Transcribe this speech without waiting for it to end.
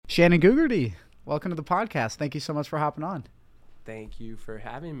Shannon Gugerty, welcome to the podcast. Thank you so much for hopping on. Thank you for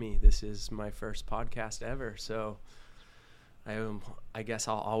having me. This is my first podcast ever, so I guess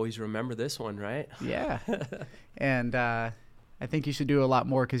I'll always remember this one, right? Yeah. And I think you should do a lot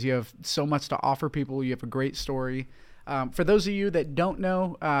more because you have so much to offer people. You have a great story. For those of you that don't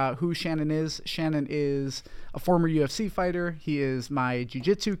know who Shannon is a former UFC fighter. He is my Jiu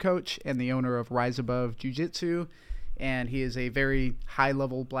Jitsu coach and the owner of Rise Above Jiu Jitsu. And he is a very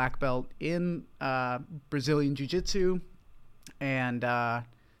high-level black belt in Brazilian Jiu Jitsu, and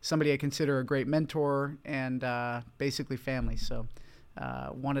somebody I consider a great mentor and basically family. So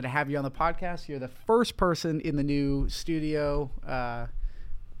wanted to have you on the podcast. You're the first person in the new studio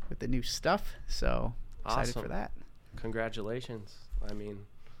with the new stuff, so excited for that. Congratulations. I mean,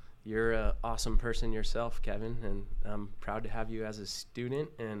 you're an awesome person yourself, Kevin, and I'm proud to have you as a student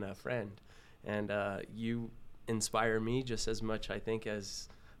and a friend. And you inspire me just as much, I think, as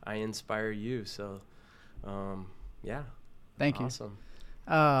I inspire you. So, yeah. Thank you.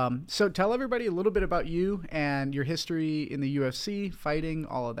 Awesome. So tell everybody a little bit about you and your history in the UFC, fighting,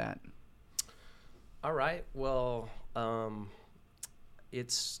 all of that. All right. Well,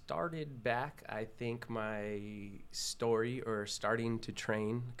 it started back, I think, my story or starting to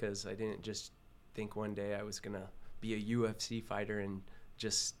train, because I didn't just think one day I was going to be a UFC fighter and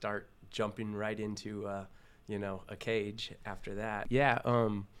just start jumping right into a cage after that. Yeah,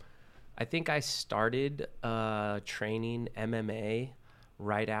 I think I started training MMA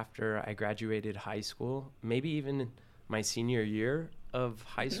right after I graduated high school. Maybe even my senior year of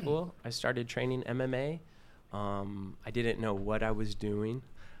high school, I started training MMA. I didn't know what I was doing.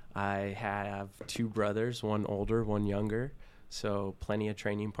 I have two brothers, one older, one younger, so plenty of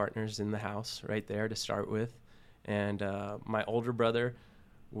training partners in the house right there to start with. And my older brother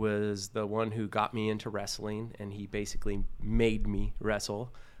was the one who got me into wrestling, and he basically made me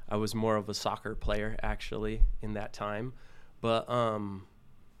wrestle. I was more of a soccer player, actually, in that time. But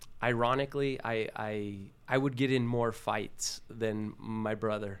ironically, I would get in more fights than my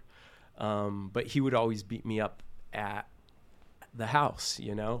brother. But he would always beat me up at the house,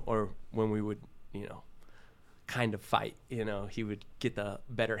 or when we would, kind of fight, he would get the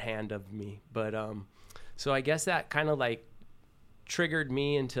better hand of me. But so I guess that kind of like triggered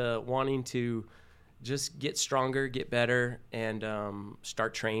me into wanting to just get stronger, get better, and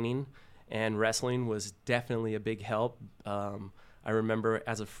start training. And wrestling was definitely a big help. I remember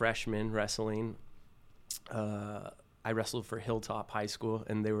as a freshman wrestling, I wrestled for Hilltop High School,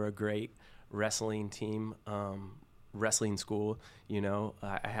 and they were a great wrestling team, wrestling school.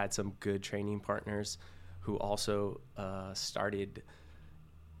 I had some good training partners who also started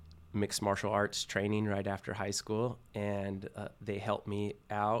mixed martial arts training right after high school, and they helped me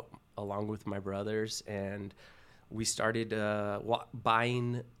out along with my brothers, and we started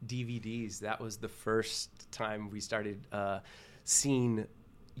buying DVDs. That was the first time we started seeing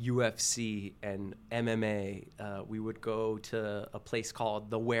UFC and MMA. We would go to a place called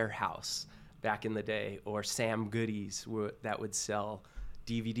The Warehouse back in the day, or Sam Goodies, that would sell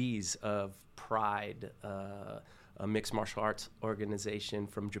DVDs of Pride, a mixed martial arts organization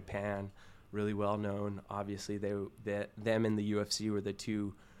from Japan, really well known. Obviously, them and the UFC were the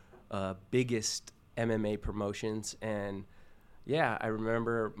two biggest MMA promotions. And yeah, I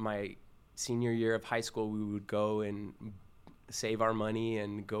remember my senior year of high school, we would go and save our money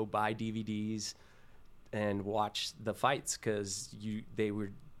and go buy DVDs and watch the fights, because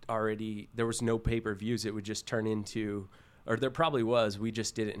there was no pay-per-views. It would just turn into, or there probably was, we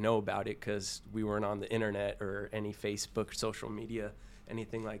just didn't know about it because we weren't on the internet or any Facebook, social media,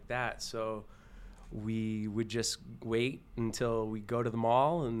 anything like that. So we would just wait until we go to the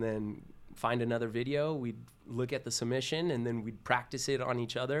mall and then find another video. We'd look at the submission, and then we'd practice it on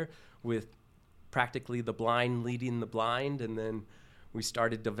each other with practically the blind leading the blind. And then we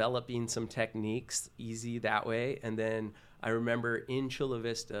started developing some techniques easy that way. And then I remember in Chula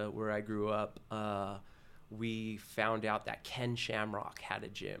Vista, where I grew up, we found out that Ken Shamrock had a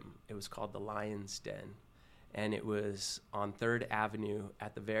gym. It was called the Lion's Den, and it was on 3rd Avenue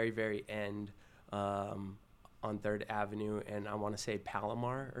at the very, very end, on 3rd Avenue, and I want to say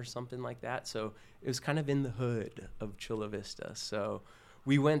Palomar or something like that. So it was kind of in the hood of Chula Vista. So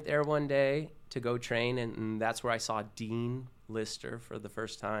we went there one day to go train, and that's where I saw Dean Lister for the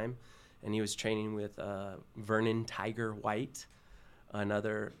first time, and he was training with Vernon Tiger White,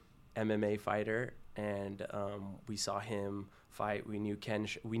 another MMA fighter, and we saw him fight. We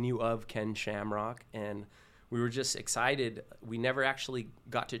knew of Ken Shamrock, and we were just excited. We never actually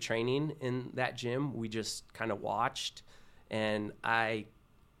got to training in that gym. We just kind of watched, and I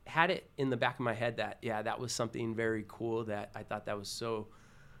had it in the back of my head that, yeah, that was something very cool, that I thought that was so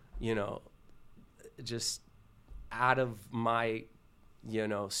just out of my,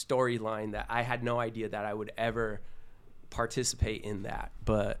 storyline that I had no idea that I would ever participate in that.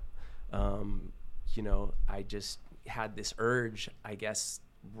 But, I just had this urge, I guess,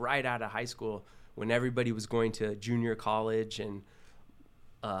 right out of high school when everybody was going to junior college and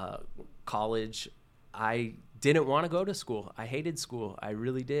college. I didn't want to go to school. I hated school. I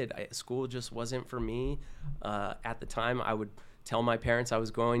really did. School just wasn't for me. At the time, I would tell my parents I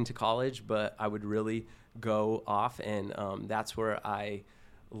was going to college, but I would really go off. And that's where I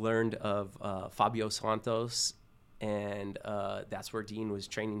learned of Fabio Santos. And that's where Dean was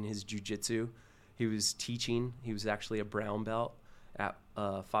training his jiu-jitsu. He was teaching. He was actually a brown belt at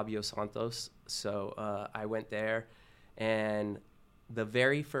Fabio Santos. So I went there, and the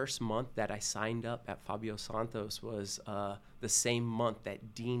very first month that I signed up at Fabio Santos was the same month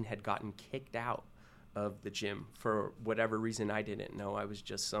that Dean had gotten kicked out of the gym for whatever reason I didn't know. I was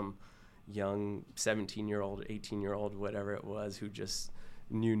just some young 17-year-old, 18-year-old, whatever it was, who just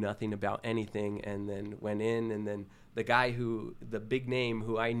knew nothing about anything, and then went in, and then the big name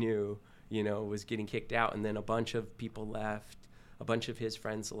who I knew, was getting kicked out, and then a bunch of people left, a bunch of his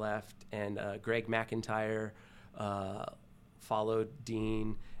friends left, and Greg McIntyre followed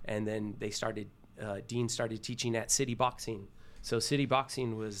Dean, and then Dean started teaching at City Boxing. So City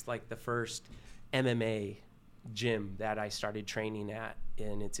Boxing was like the first MMA gym that I started training at,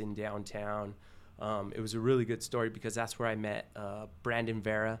 and it's in downtown. It was a really good story because that's where I met Brandon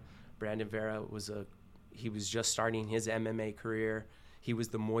Vera. Brandon Vera he was just starting his MMA career. He was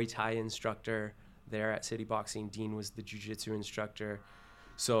the Muay Thai instructor there at City Boxing. Dean was the Jiu-Jitsu instructor.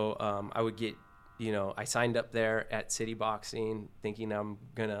 So I would get, I signed up there at City Boxing thinking I'm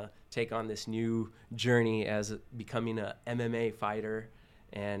going to take on this new journey as becoming a MMA fighter.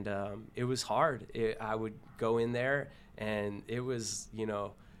 And it was hard. I would go in there, and it was,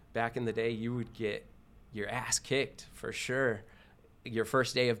 back in the day, you would get your ass kicked for sure. Your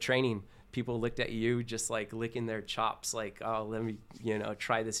first day of training, people looked at you just like licking their chops, like, oh, let me,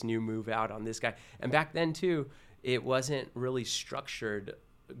 try this new move out on this guy. And back then too, it wasn't really structured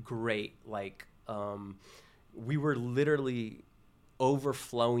great. Like, we were literally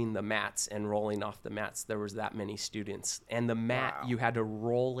overflowing the mats and rolling off the mats. There was that many students, and the mat, you had to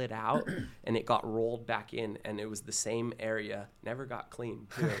roll it out and it got rolled back in, and it was the same area, never got cleaned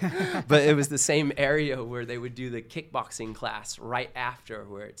too. But it was the same area where they would do the kickboxing class right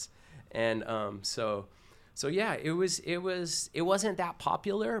afterwards. And so yeah, it wasn't that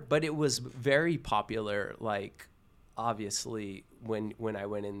popular, but it was very popular, like, obviously when I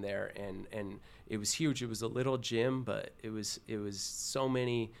went in there, and it was huge. It was a little gym, but it was so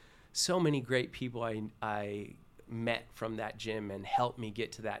many great people I met from that gym and helped me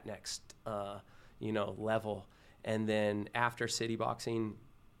get to that next level. And then after City Boxing,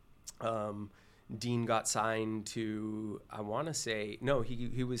 Dean got signed to, I want to say, no,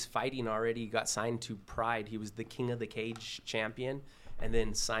 he was fighting already. He got signed to Pride. He was the King of the Cage champion, and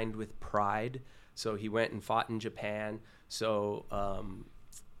then signed with Pride. So he went and fought in Japan. So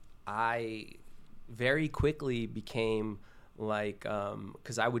I very quickly became like,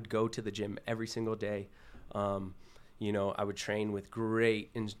 because I would go to the gym every single day. I would train with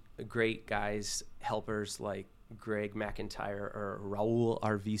great guys, helpers like Greg McIntyre or Raul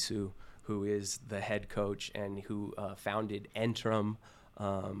Arvizu, who is the head coach and who founded Entrum,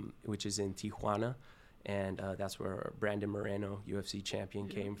 which is in Tijuana. And that's where Brandon Moreno, UFC champion,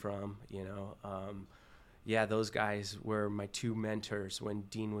 came from. Those guys were my two mentors when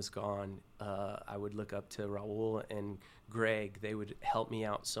Dean was gone. I would look up to Raul and Greg. They would help me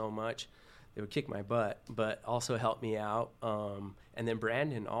out so much. They would kick my butt, but also help me out. And then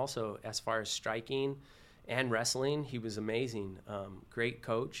Brandon also, as far as striking and wrestling, he was amazing. Great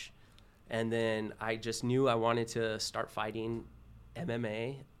coach. And then I just knew I wanted to start fighting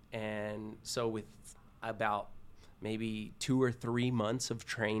MMA. And so with about maybe 2 or 3 months of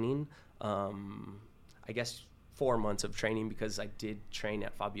training, I guess 4 months of training, because I did train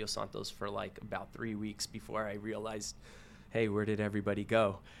at Fabio Santos for like about 3 weeks before I realized, hey, where did everybody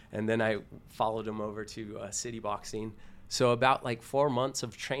go? And then I followed him over to City Boxing. So about like 4 months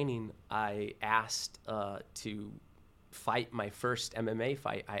of training, I asked to fight my first MMA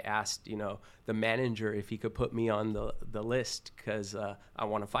fight. I asked, the manager if he could put me on the list, because I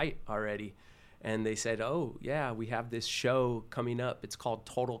want to fight already. And they said, oh yeah, we have this show coming up. It's called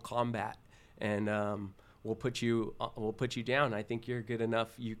Total Combat, and we'll put you down. I think you're good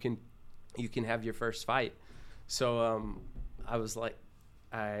enough. You can have your first fight. So I was like,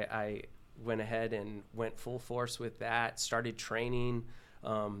 I went ahead and went full force with that. Started training.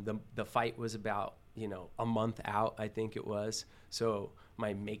 The fight was about a month out, I think it was. So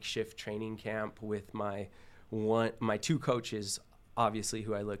my makeshift training camp with my two coaches, obviously,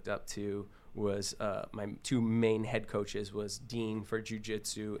 who I looked up to was my two main head coaches was Dean for Jiu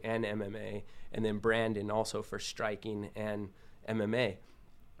Jitsu and MMA, and then Brandon also for striking and MMA.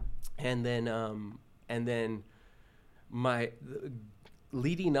 And then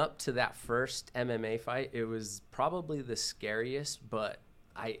leading up to that first MMA fight, it was probably the scariest, but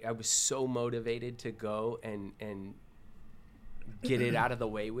I was so motivated to go and get it out of the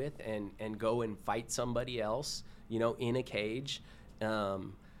way with and go and fight somebody else, in a cage,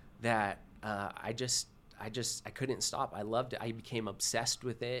 that I couldn't stop. I loved it. I became obsessed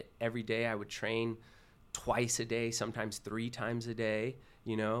with it. Every day I would train twice a day, sometimes 3 times a day,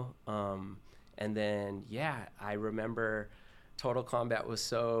 and then, I remember Total Combat was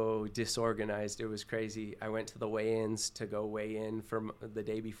so disorganized. It was crazy. I went to the weigh-ins to go weigh in for the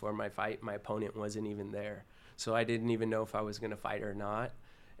day before my fight. My opponent wasn't even there. So I didn't even know if I was going to fight or not.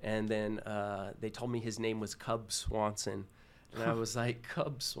 And then they told me his name was Cub Swanson. And I was like,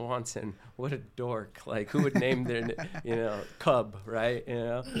 Cub Swanson, what a dork. Like, who would name their, Cub, right?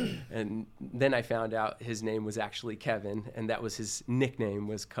 And then I found out his name was actually Kevin, and that was his nickname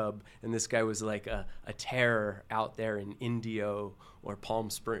was Cub. And this guy was like a terror out there in Indio or Palm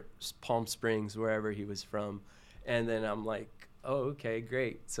Springs, wherever he was from. And then I'm like, oh, okay,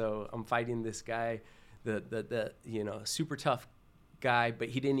 great. So I'm fighting this guy, the super tough guy, but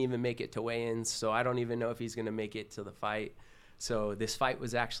he didn't even make it to weigh-ins, so I don't even know if he's going to make it to the fight. So this fight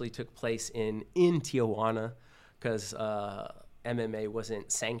took place in Tijuana, because MMA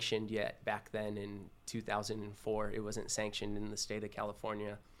wasn't sanctioned yet back then in 2004. It wasn't sanctioned in the state of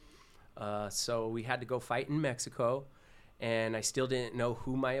California. So we had to go fight in Mexico, and I still didn't know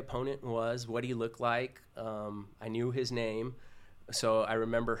who my opponent was, what he looked like. I knew his name. So I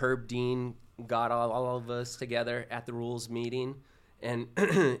remember Herb Dean got all of us together at the rules meeting, and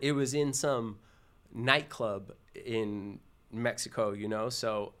it was in some nightclub in Mexico,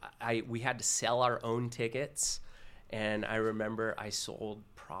 so we had to sell our own tickets, and I remember I sold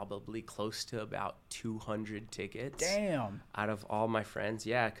probably close to about 200 tickets. Damn. Out of all my friends.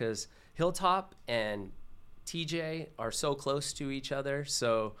 Yeah, because Hilltop and TJ are so close to each other,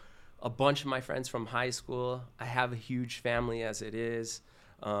 so a bunch of my friends from high school, I have a huge family as it is.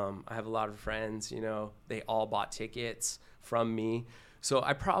 I have a lot of friends, they all bought tickets from me. So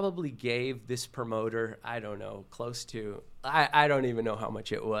I probably gave this promoter, I don't know, close to, I don't even know how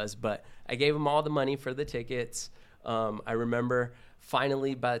much it was, but I gave him all the money for the tickets. I remember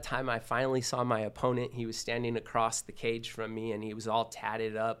finally, by the time I finally saw my opponent, he was standing across the cage from me, and he was all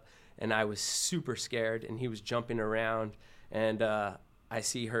tatted up, and I was super scared, and he was jumping around, and I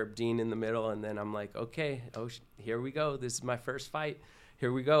see Herb Dean in the middle, and then I'm like, okay, here we go. This is my first fight.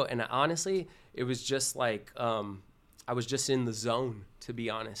 Here we go. And honestly, it was just like, I was just in the zone, to be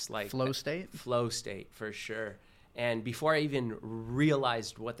honest. Like flow state? Flow state, for sure. And before I even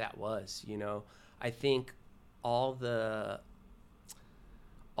realized what that was, I think all the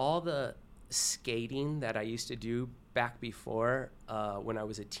skating that I used to do back before, when I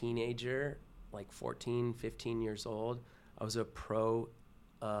was a teenager, like 14, 15 years old, I was a pro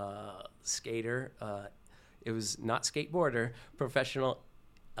skater. It was not skateboarder, professional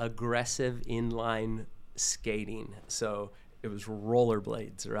aggressive inline skating. So it was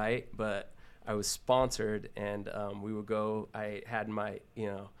rollerblades, right? But I was sponsored, and we would go. I had my,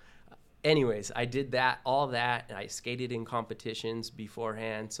 anyways, I did all that, and I skated in competitions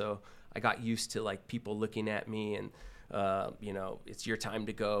beforehand. So I got used to like people looking at me and, it's your time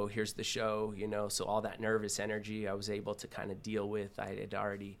to go. Here's the show, so all that nervous energy I was able to kind of deal with. I had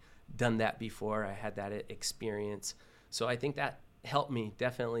already done that before. I had that experience. So I think that helped me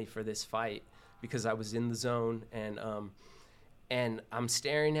definitely for this fight, because I was in the zone, and I'm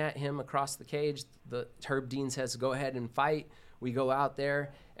staring at him across the cage. The Herb Dean says, go ahead and fight. We go out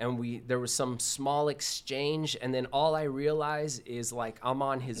there, and there was some small exchange, and then all I realize is like I'm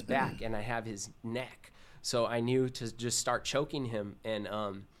on his back and I have his neck. So I knew to just start choking him, and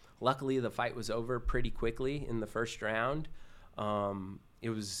luckily the fight was over pretty quickly in the first round. It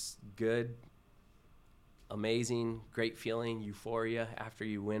was good, amazing, great feeling, euphoria after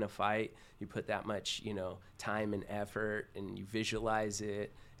you win a fight. You put that much, time and effort, and you visualize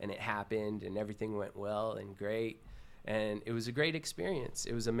it, and it happened, and everything went well and great. And it was a great experience.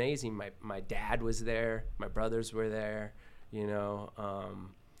 It was amazing. My dad was there. My brothers were there,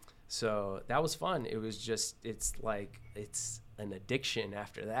 so that was fun. It was just, it's an addiction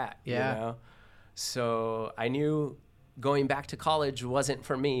after that, So I knew going back to college wasn't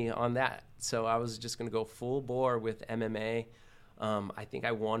for me on that. So I was just going to go full bore with MMA. I think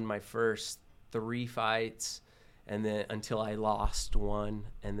I won my first 3 fights, and then until I lost one.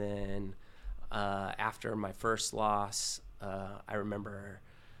 And then after my first loss, I remember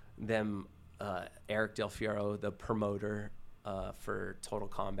them, Eric Del Fiero, the promoter for Total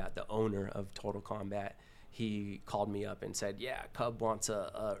Combat, the owner of Total Combat, he called me up and said, yeah, Cub wants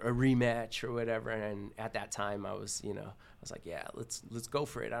a rematch or whatever. And at that time I was like, yeah, let's go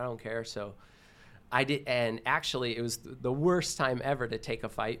for it. I don't care. So I did. And actually it was the worst time ever to take a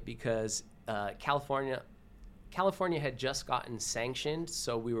fight because California had just gotten sanctioned.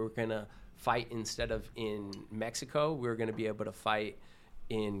 So we were going to fight instead of in Mexico. We were going to be able to fight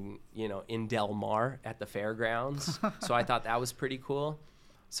in Del Mar at the fairgrounds. So I thought that was pretty cool.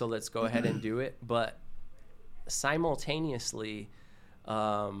 So let's go ahead and do it. But simultaneously,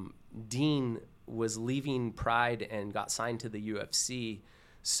 Dean was leaving Pride and got signed to the UFC.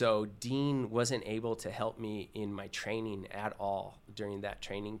 So Dean wasn't able to help me in my training at all during that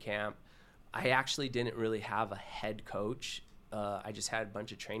training camp. I actually didn't really have a head coach. I just had a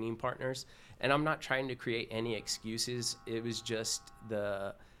bunch of training partners, and I'm not trying to create any excuses. It was just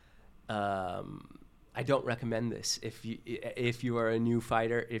I don't recommend this if you are a new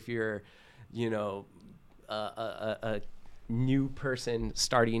fighter, if you're, a new person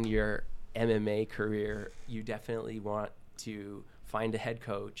starting your MMA career. You definitely want to find a head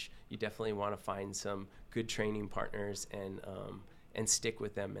coach. You definitely want to find some good training partners and stick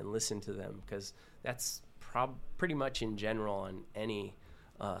with them and listen to them, because that's pretty much in general on any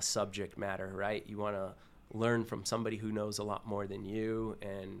subject matter, right? You want to learn from somebody who knows a lot more than you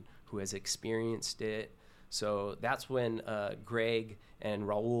and who has experienced it. So that's when Greg and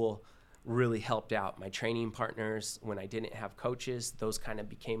Raul really helped out. My training partners, when I didn't have coaches, those kind of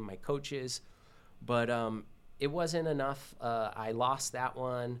became my coaches. But it wasn't enough. I lost that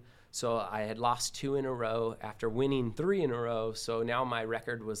one. So I had lost 2 in a row after winning 3 in a row. So now my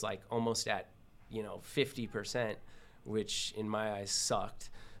record was like almost at 50%, which in my eyes sucked.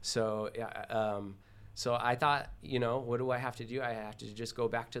 So so I thought, what do I have to do? I have to just go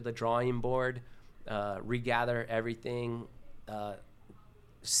back to the drawing board, regather everything,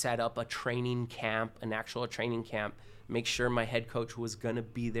 set up a training camp, an actual training camp, make sure my head coach was going to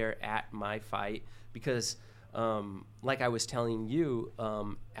be there at my fight. Because like I was telling you,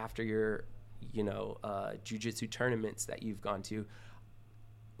 after your, jiu-jitsu tournaments that you've gone to,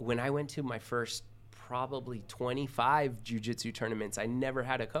 when I went to my first probably 25 jiu-jitsu tournaments, I never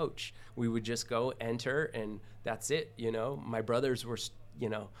had a coach. We would just go enter and that's it. My brothers were,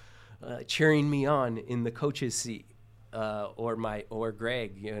 cheering me on in the coach's seat, or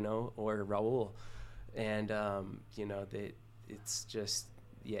Greg, or Raul. And, it's just,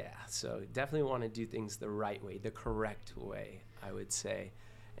 yeah. So definitely want to do things the right way, the correct way, I would say.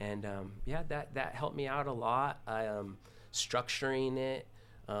 And, that helped me out a lot. Structuring it,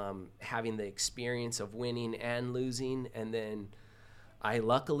 having the experience of winning and losing. And then I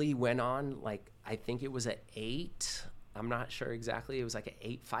luckily went on, I think it was an 8. I'm not sure exactly. It was like an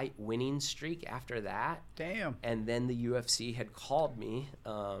 8-fight winning streak after that. Damn. And then the UFC had called me.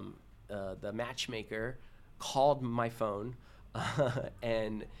 The matchmaker called my phone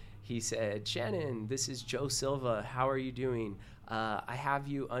and he said, Shannon, this is Joe Silva. How are you doing? I have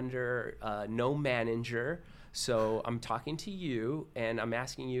you under no manager. So I'm talking to you, and I'm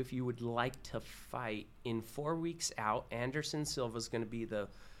asking you if you would like to fight in 4 weeks out. Anderson Silva's going to be the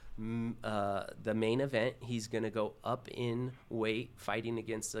main event. He's going to go up in weight, fighting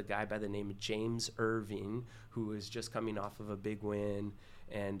against a guy by the name of James Irving, who is just coming off of a big win.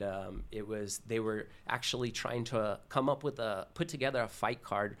 And they were actually trying to put together a fight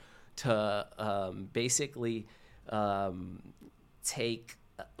card to basically take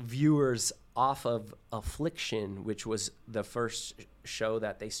viewers off of Affliction, which was the first show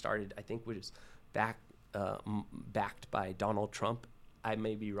that they started, I think was backed by Donald Trump. I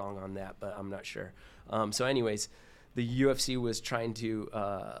may be wrong on that, but I'm not sure. So anyways, the UFC was trying to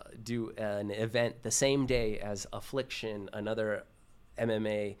do an event the same day as Affliction, another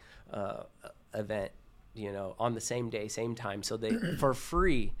MMA event, on the same day, same time. So they, for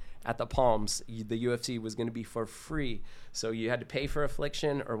free at the Palms, the UFC was going to be for free. So you had to pay for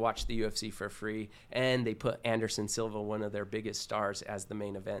Affliction or watch the UFC for free. And they put Anderson Silva, one of their biggest stars, as the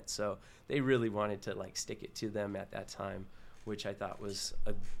main event. So they really wanted to stick it to them at that time, which I thought was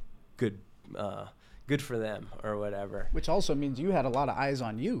a good for them or whatever. Which also means you had a lot of eyes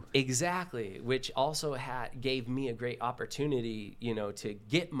on you. Exactly. Which also gave me a great opportunity, to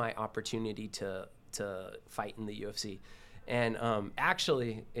get my opportunity to fight in the UFC. And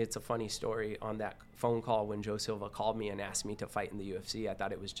actually, it's a funny story. On that phone call when Joe Silva called me and asked me to fight in the UFC, I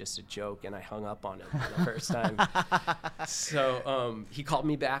thought it was just a joke, and I hung up on him the first time. So he called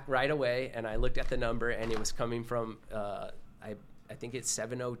me back right away, and I looked at the number, and it was coming from, I think it's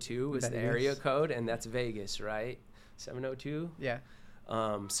 702 is the area code, and that's Vegas, right? 702? Yeah.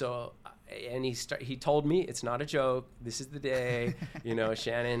 And he told me it's not a joke. This is the day,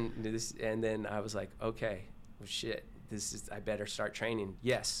 Shannon. And then I was like, okay, well, shit. I better start training.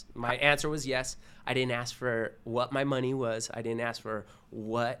 Yes. My answer was yes. I didn't ask for what my money was. I didn't ask for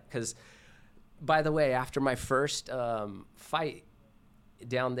what, because, by the way, after my first fight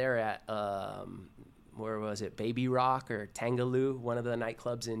down there at, where was it, Baby Rock or Tangaloo, one of the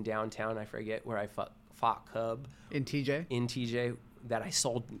nightclubs in downtown, I forget, where I fought Cub. In TJ, that I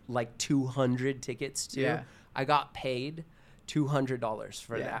sold like 200 tickets to. Yeah. I got paid $200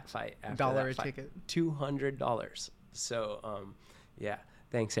 for that fight. $1 a ticket. $200. So,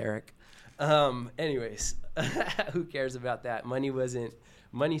 thanks, Eric. Anyways, who cares about that? Money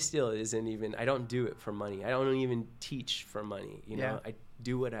still isn't even, I don't do it for money. I don't even teach for money. I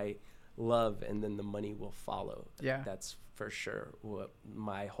do what I love, and then the money will follow. Yeah. That's for sure what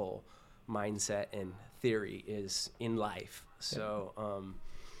my whole mindset and theory is in life. So,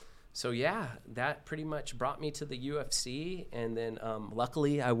 that pretty much brought me to the UFC. And then,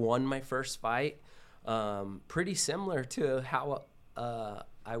 luckily I won my first fight. Pretty similar to how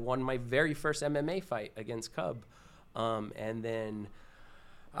I won my very first MMA fight against Cub. And then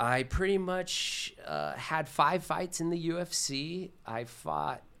I pretty much had 5 fights in the UFC. I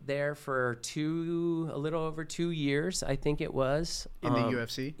fought there for a little over 2 years, I think it was. In the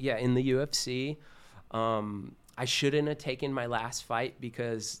UFC? Yeah, in the UFC. I shouldn't have taken my last fight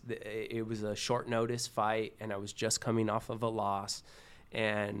because it was a short notice fight, and I was just coming off of a loss.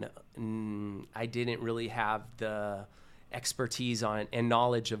 And I didn't really have the expertise on and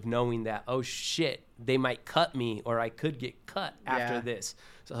knowledge of knowing that, oh shit, they might cut me, or I could get cut after this.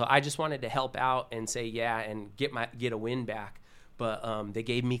 So I just wanted to help out and say and get a win back. But they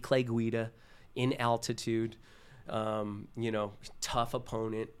gave me Clay Guida in altitude, tough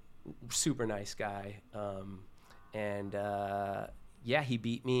opponent, super nice guy. He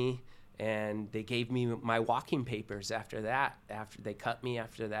beat me. And they gave me my walking papers after that. After they cut me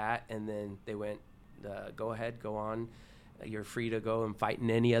after that, and then they went, go ahead, go on. You're free to go and fight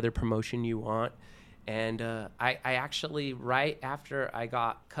in any other promotion you want. And I actually, right after I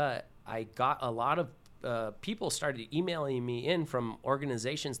got cut, I got a lot of people started emailing me in from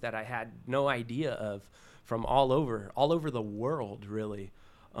organizations that I had no idea of, from all over the world, really.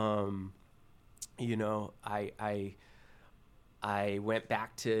 I went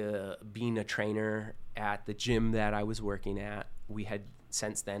back to being a trainer at the gym that I was working at. We had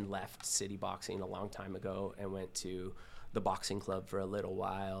since then left city boxing a long time ago and went to the boxing club for a little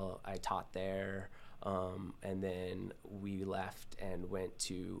while. I taught there, and then we left and went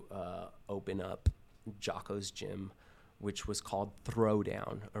to open up Jocko's gym, which was called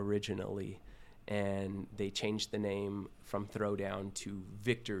Throwdown originally. And they changed the name from Throwdown to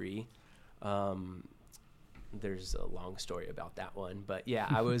Victory. There's a long story about that one, but yeah,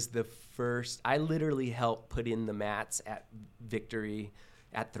 I was the first. I literally helped put in the mats at Victory,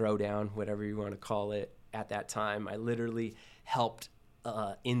 at Throwdown, whatever you want to call it. At that time, I literally helped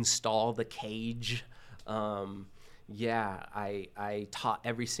install the cage. I taught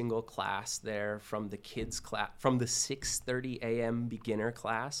every single class there, from the kids class, from the 6:30 a.m. beginner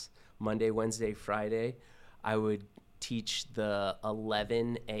class, Monday, Wednesday, Friday. I would teach the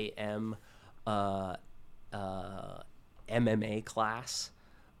 11 a.m. MMA class,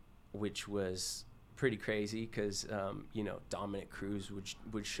 which was pretty crazy because Dominic Cruz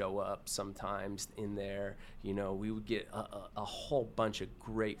would show up sometimes in there. We would get a whole bunch of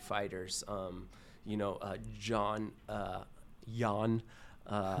great fighters. Jan, I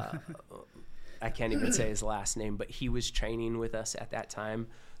can't even say his last name, but he was training with us at that time.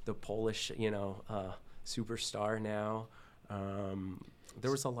 The Polish, superstar now. There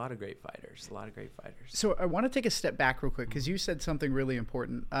was a lot of great fighters. So I want to take a step back real quick, because you said something really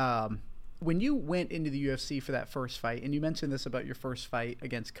important. When you went into the UFC for that first fight, and you mentioned this about your first fight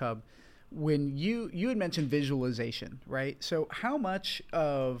against Cub, when you had mentioned visualization, right? So how much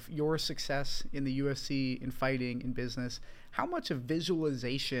of your success in the UFC, in fighting, in business, how much of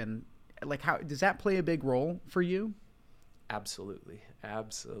visualization, how does that play a big role for you? Absolutely.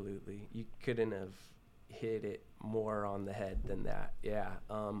 You couldn't have hit it more on the head than that. Yeah.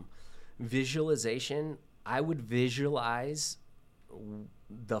 Visualization, I would visualize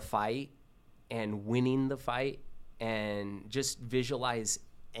the fight and winning the fight, and just visualize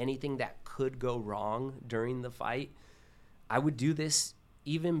anything that could go wrong during the fight. I would do this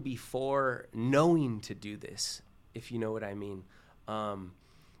even before knowing to do this, if you know what I mean.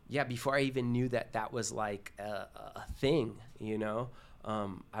 Before I even knew that was like a thing, you know.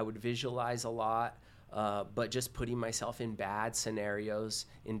 I would visualize a lot, but just putting myself in bad scenarios,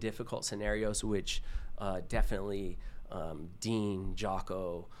 in difficult scenarios, which definitely Dean,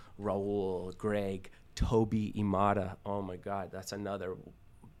 Jocko, Raul, Greg, Toby Imada. Oh my God, that's another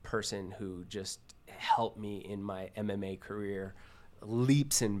person who just helped me in my MMA career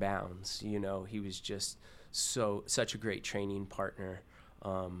leaps and bounds. You know, he was just such a great training partner.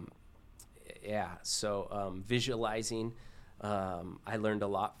 Visualizing, I learned a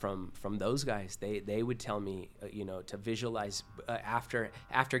lot from those guys. They would tell me, to visualize after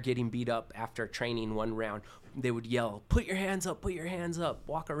getting beat up, after training one round. They would yell, put your hands up,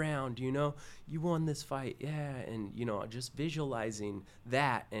 walk around, you won this fight. Yeah. And, just visualizing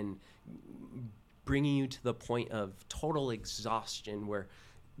that and bringing you to the point of total exhaustion where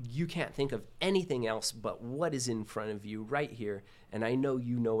you can't think of anything else but what is in front of you right here. And I know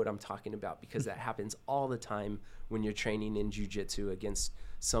you know what I'm talking about, because that happens all the time when you're training in jiu-jitsu against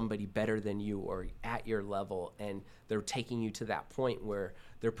somebody better than you or at your level, and they're taking you to that point where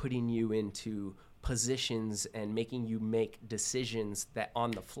they're putting you into positions and making you make decisions that on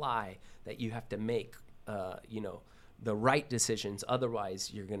the fly that you have to make, the right decisions.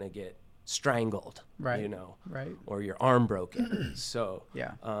 Otherwise, you're going to get strangled, right. Or your arm broken. So,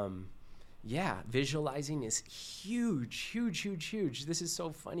 yeah. Visualizing is huge. This is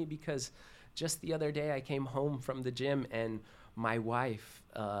so funny because just the other day I came home from the gym and my wife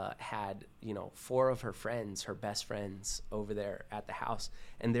had, 4 of her friends, her best friends over there at the house,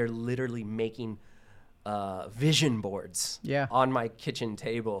 and they're literally making vision boards on my kitchen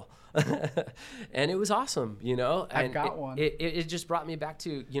table. And it was awesome, I've got one. It just brought me back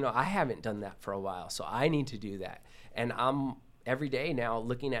to, I haven't done that for a while, so I need to do that. And I'm every day now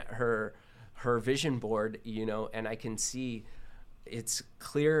looking at her vision board, and I can see it's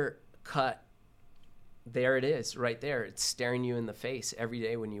clear cut. There it is right there. It's staring you in the face every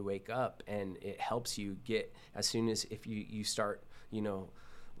day when you wake up, and it helps you get, as soon as if you start,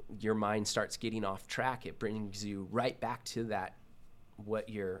 your mind starts getting off track, it brings you right back to that, what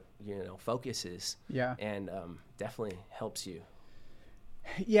your, focus is. Yeah. And definitely helps you.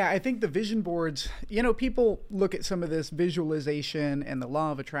 Yeah, I think the vision boards, people look at some of this visualization and the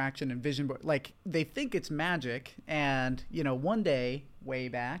law of attraction and vision board, like they think it's magic. And, one day way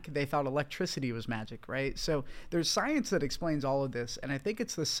back, they thought electricity was magic, right? So there's science that explains all of this. And I think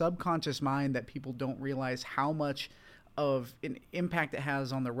it's the subconscious mind that people don't realize how much of an impact it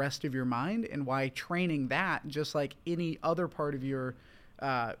has on the rest of your mind, and why training that, just like any other part of your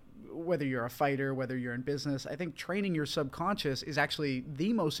whether you're a fighter, whether you're in business, I think training your subconscious is actually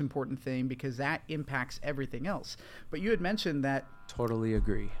the most important thing, because that impacts everything else. But you had mentioned that. Totally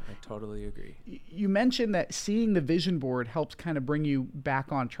agree. I totally agree. You mentioned that seeing the vision board helps kind of bring you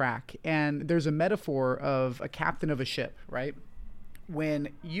back on track. And there's a metaphor of a captain of a ship, right? When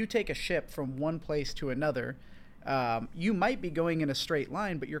you take a ship from one place to another, you might be going in a straight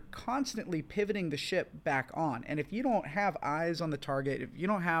line, but you're constantly pivoting the ship back on. And if you don't have eyes on the target, if you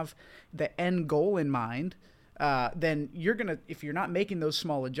don't have the end goal in mind, then if you're not making those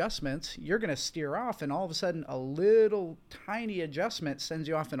small adjustments, you're going to steer off. And all of a sudden, a little tiny adjustment sends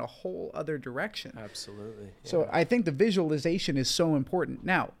you off in a whole other direction. Absolutely. Yeah. So I think the visualization is so important.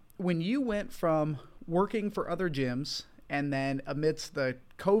 Now, when you went from working for other gyms, and then amidst the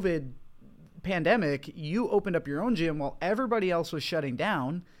COVID pandemic, you opened up your own gym while everybody else was shutting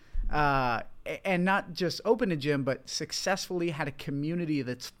down, and not just opened a gym, but successfully had a community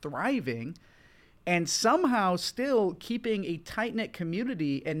that's thriving, and somehow still keeping a tight-knit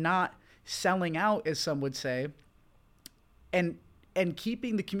community and not selling out, as some would say, and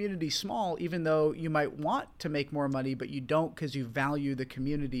keeping the community small, even though you might want to make more money, but you don't, because you value the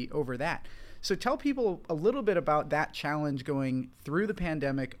community over that. So tell people a little bit about that challenge going through the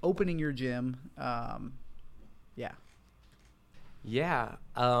pandemic, opening your gym. That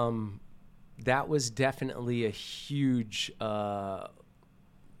was definitely a huge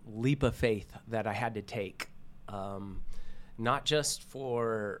leap of faith that I had to take. Not just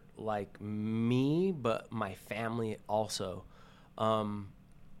for like me, but my family also. I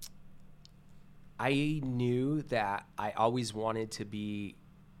knew that I always wanted to be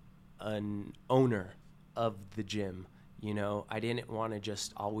an owner of the gym. I didn't want to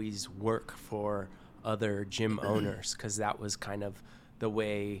just always work for other gym owners, because that was kind of the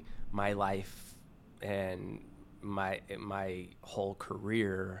way my life and my whole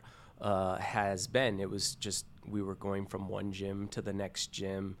career has been. It was just, we were going from one gym to the next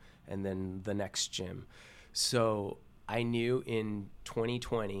gym and then the next gym. So I knew in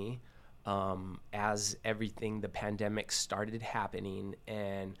 2020, as the pandemic started happening,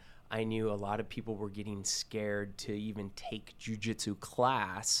 and I knew a lot of people were getting scared to even take jiu-jitsu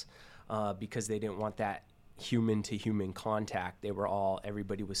class because they didn't want that human to human contact.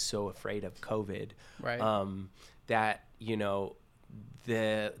 Everybody was so afraid of COVID, right. that,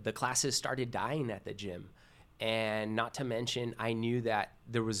 the classes started dying at the gym. And not to mention, I knew that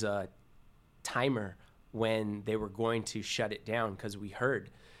there was a timer when they were going to shut it down, because we heard.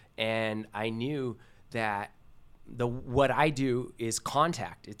 And I knew that what I do is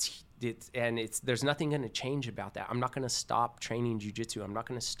contact. There's nothing going to change about that. I'm not going to stop training jiu-jitsu. I'm not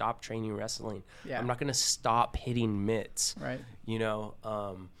going to stop training wrestling. Yeah. I'm not going to stop hitting mitts. Right.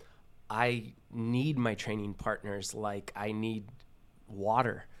 I need my training partners like I need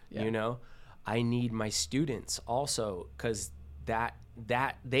water. Yeah. I need my students also, because that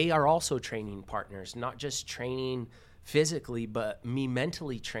they are also training partners, not just training physically, but me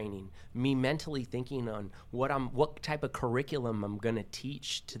mentally thinking on what type of curriculum I'm going to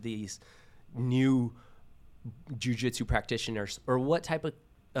teach to these new jiu-jitsu practitioners, or what type of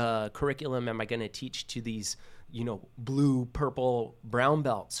curriculum am I going to teach to these, blue, purple, brown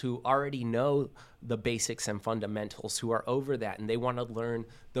belts who already know the basics and fundamentals, who are over that, and they want to learn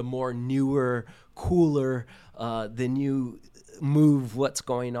the more newer, cooler, the new move, what's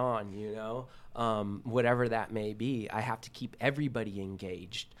going on, whatever that may be. I have to keep everybody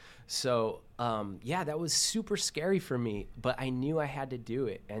engaged. So, that was super scary for me, but I knew I had to do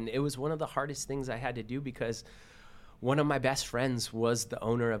it. And it was one of the hardest things I had to do, because one of my best friends was the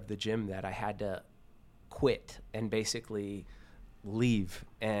owner of the gym that I had to quit and basically leave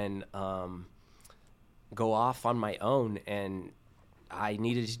and go off on my own. And I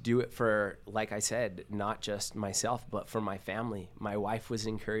needed to do it for, like I said, not just myself, but for my family. My wife was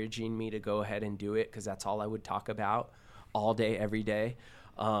encouraging me to go ahead and do it, because that's all I would talk about all day, every day.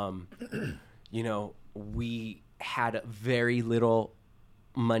 We had very little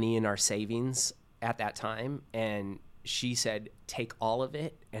money in our savings at that time. And she said, take all of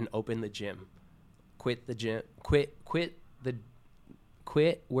it and open the gym. Quit the gym, quit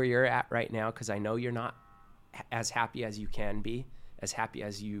where you're at right now, because I know you're not as happy as you can be, as happy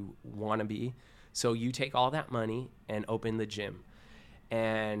as you want to be. So you take all that money and open the gym.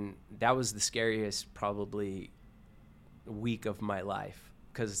 And that was the scariest probably week of my life,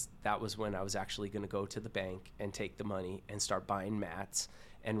 because that was when I was actually going to go to the bank and take the money and start buying mats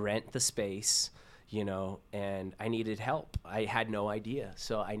and rent the space, and I needed help. I had no idea.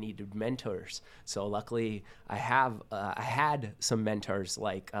 So I needed mentors. So luckily I had some mentors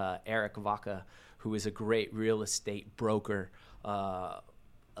like Eric Vaca, who is a great real estate broker,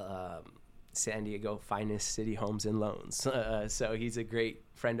 San Diego finest city homes and loans. So he's a great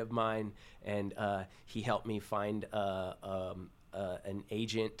friend of mine, and he helped me find an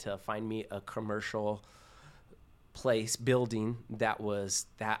agent to find me a commercial building that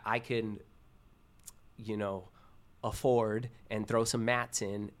I can, afford, and throw some mats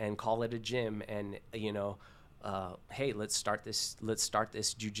in and call it a gym. And, hey, let's start this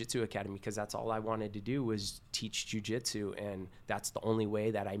jiu-jitsu academy, because that's all I wanted to do was teach jiu-jitsu. And that's the only way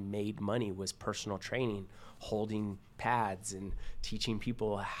that I made money, was personal training, holding pads and teaching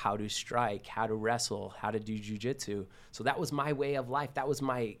people how to strike, how to wrestle, how to do jiu-jitsu. So that was my way of life. That was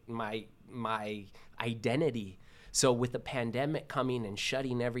my identity. So with the pandemic coming and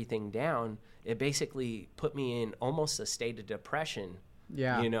shutting everything down, it basically put me in almost a state of depression.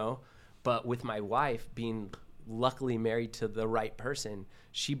 Yeah. But with my wife being luckily married to the right person,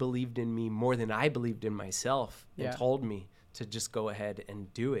 she believed in me more than I believed in myself, and told me to just go ahead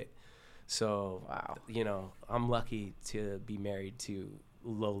and do it. So, wow. I'm lucky to be married to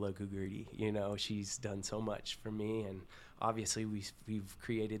Lola Gugerty. She's done so much for me, and obviously we've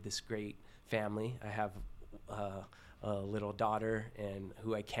created this great family. I have a little daughter, and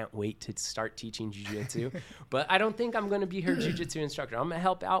who I can't wait to start teaching jiu-jitsu. But I don't think I'm going to be her jiu-jitsu instructor. I'm going to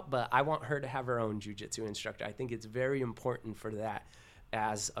help out, but I want her to have her own jiu-jitsu instructor. I think it's very important for that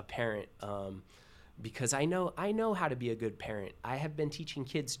as a parent, because I know how to be a good parent. I have been teaching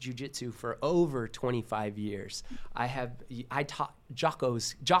kids jiu-jitsu for over 25 years.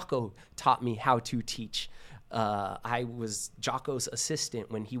 Jocko taught me how to teach. I was Jocko's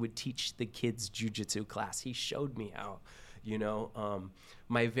assistant when he would teach the kids jiu-jitsu class. He showed me how,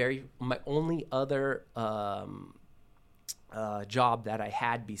 my only other job that I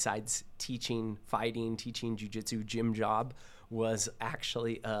had besides teaching fighting, teaching jiu-jitsu, gym job, was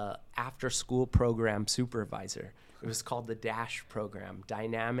actually a after-school program supervisor. It was called the DASH program,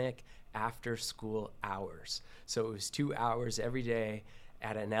 Dynamic After School Hours. So it was 2 hours every day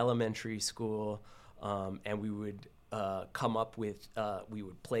at an elementary school. And we would come up with, we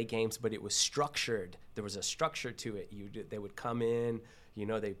would play games, but it was structured. There was a structure to it. They would come in,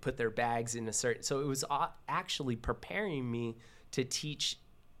 they put their bags in a certain, so it was actually preparing me to teach,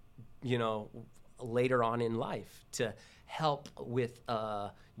 later on in life, to help with,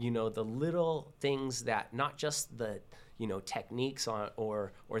 the little things that, not just the, techniques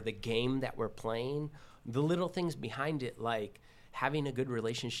or the game that we're playing, the little things behind it, like having a good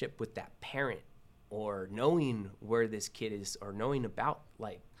relationship with that parent, or knowing where this kid is, or knowing about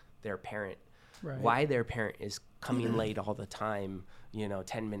like their parent, right. Why their parent is coming late all the time,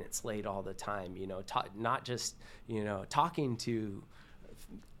 10 minutes late all the time, not just, talking to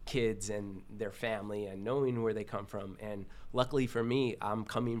kids and their family and knowing where they come from. And luckily for me, I'm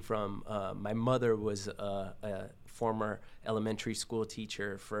coming from, my mother was a former elementary school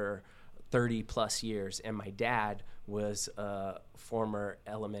teacher for 30 plus years, and my dad was a former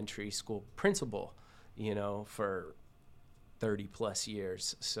elementary school principal, for 30 plus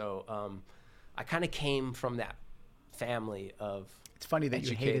years. So I kind of came from that family of It's funny that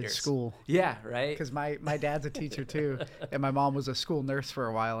educators. You hated school. Yeah, right? Because my dad's a teacher too, and my mom was a school nurse for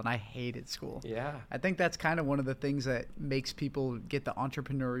a while, and I hated school. Yeah. I think that's kind of one of the things that makes people get the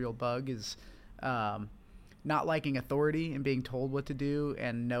entrepreneurial bug is not liking authority and being told what to do,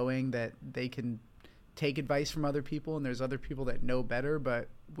 and knowing that they can take advice from other people and there's other people that know better. But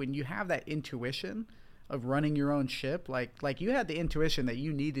when you have that intuition of running your own ship, like you had the intuition that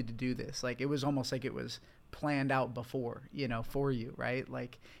you needed to do this, like it was almost like it was planned out before, for you, right?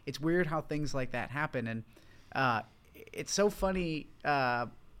 Like it's weird how things like that happen. And it's so funny,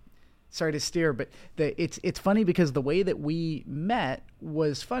 sorry to steer, but it's funny because the way that we met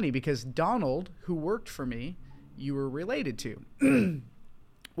was funny because Donald, who worked for me, you were related to.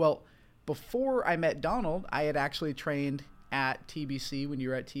 Well, before I met Donald, I had actually trained at TBC when you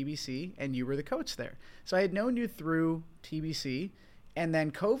were at TBC, and you were the coach there. So I had known you through TBC, and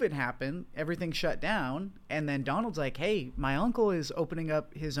then COVID happened, everything shut down, and then Donald's like, hey, my uncle is opening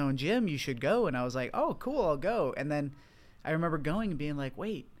up his own gym, you should go. And I was like, oh, cool, I'll go. And then I remember going and being like,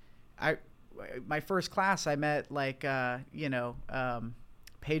 wait, my first class I met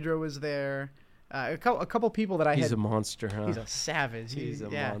Pedro was there, a couple people that He's a monster, huh? He's a savage. He's a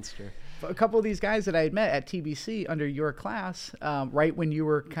monster. A couple of these guys that I had met at TBC under your class, right when you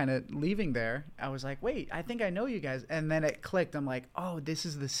were kind of leaving there, I was like, wait, I think I know you guys. And then it clicked. I'm like, oh, this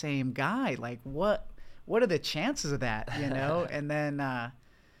is the same guy. Like, what are the chances of that, And then,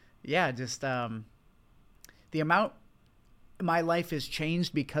 the amount my life has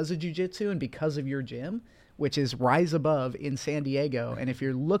changed because of jiu-jitsu and because of your gym, which is Rise Above in San Diego. And if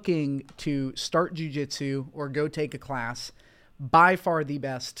you're looking to start jiu-jitsu or go take a class, by far the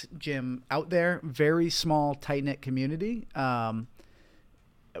best gym out there. Very small, tight-knit community. But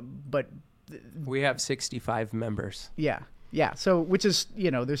we have 65 members. Yeah. So, which is,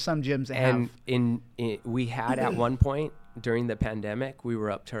 there's some gyms that have. And we had at one point during the pandemic, we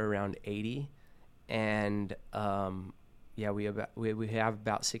were up to around 80. And we have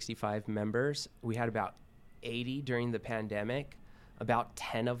about 65 members. We had about 80 during the pandemic. About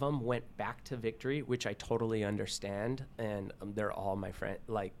 10 of them went back to Victory, which I totally understand. And they're all my friends.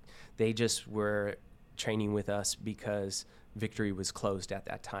 Like, they just were training with us because Victory was closed at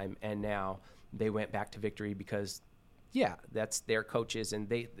that time. And now they went back to Victory because, that's their coaches. And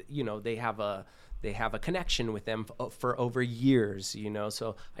they have a connection with them for over years,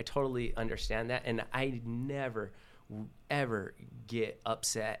 So I totally understand that. And I never, ever get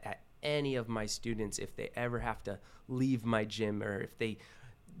upset at any of my students if they ever have to leave my gym, or if they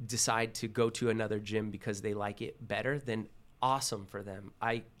decide to go to another gym because they like it better, then awesome for them.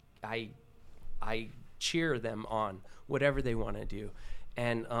 I cheer them on whatever they want to do.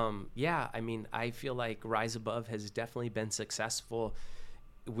 And I feel like Rise Above has definitely been successful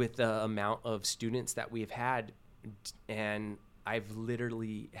with the amount of students that we've had, and I've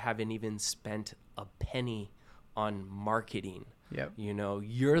literally haven't even spent a penny on marketing. Yep.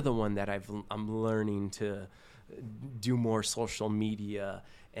 You're the one that I'm learning to do more social media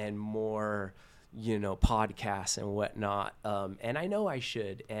and more, podcasts and whatnot. And I know I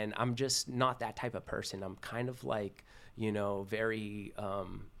should, and I'm just not that type of person. I'm kind of like, very,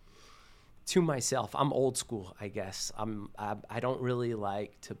 to myself. I'm old school, I guess. I don't really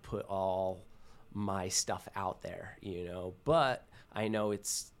like to put all my stuff out there, but I know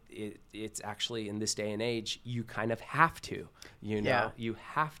it's actually, in this day and age, you kind of have to, you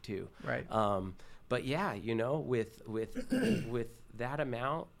have to. Right. But with that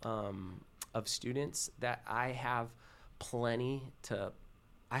amount of students, that I have plenty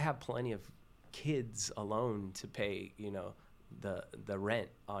of kids alone to pay, the rent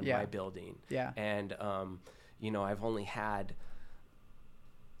on my building. Yeah. And I've only had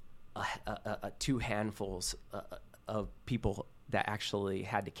two handfuls of people that actually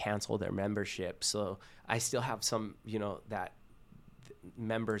had to cancel their membership. So I still have some, that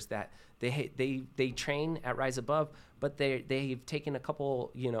members that they train at Rise Above, but they've taken a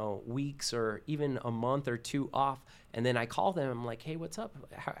couple, weeks or even a month or two off. And then I call them. I'm like, hey, what's up?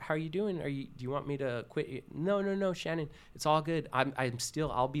 How are you doing? Do you want me to quit? No, Shannon, it's all good.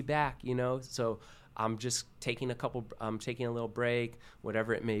 I'll be back, So I'm just taking I'm taking a little break,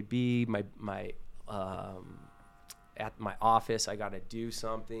 whatever it may be. At my office, I got to do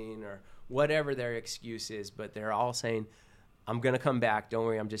something or whatever their excuse is, but they're all saying, I'm going to come back. Don't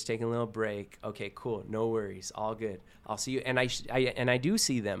worry. I'm just taking a little break. Okay, cool. No worries. All good. I'll see you. And I do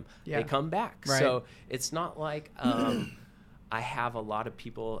see them. Yeah. They come back. Right. So it's not like I have a lot of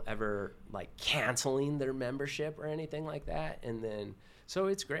people ever like canceling their membership or anything like that. And then, so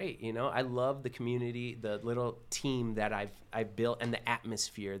it's great. I love the community, the little team that I've built, and the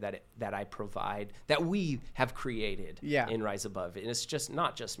atmosphere that I provide, that we have created in Rise Above. And it's just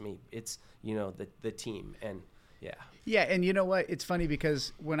not just me. It's, the team. And yeah. Yeah, and you know what? It's funny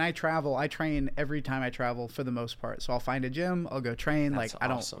because when I travel, I train every time I travel for the most part. So I'll find a gym, I'll go train. That's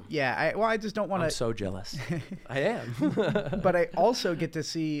awesome. I just don't want to. I'm so jealous. I am. But I also get to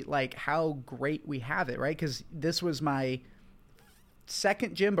see like how great we have it, right? Because this was my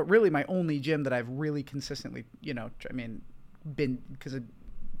second gym, but really my only gym that I've really consistently, been, because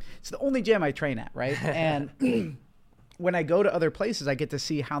it's the only gym I train at, right? And when I go to other places, I get to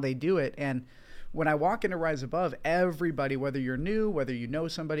see how they do it. And when I walk into Rise Above, everybody, whether you're new, whether you know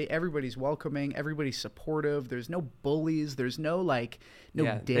somebody, everybody's welcoming, everybody's supportive. There's no bullies. There's no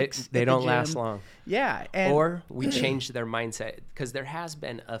dicks. They don't last long. Yeah. Or we change their mindset, because there has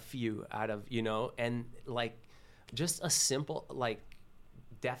been a few out of, and like just a simple,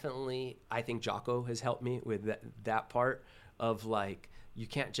 definitely, I think Jocko has helped me with that part of like, you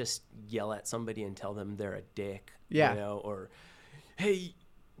can't just yell at somebody and tell them they're a dick, or, hey,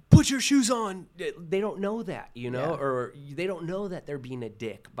 put your shoes on. They don't know that, or they don't know that they're being a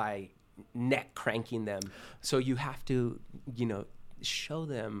dick by neck cranking them. So you have to, show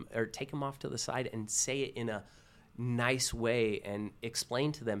them or take them off to the side and say it in a nice way and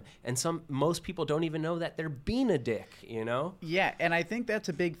explain to them. And most people don't even know that they're being a dick, Yeah, and I think that's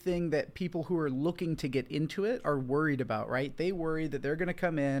a big thing that people who are looking to get into it are worried about, right? They worry that they're going to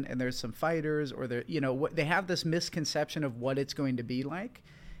come in and there's some fighters, or they're, they have this misconception of what it's going to be like.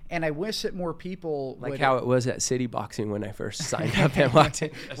 And I wish that more people like how it was at City Boxing when I first signed up and walked in.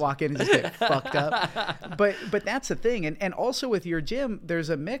 Walk in and just get fucked up. But that's the thing. And also with your gym, there's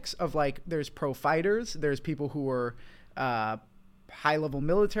a mix of there's pro fighters, there's people who are high-level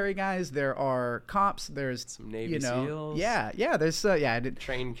military guys, there are cops, there's some Navy SEALs. Yeah, there's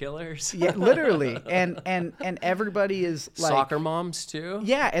trained killers. Yeah, literally. And everybody is like soccer moms too.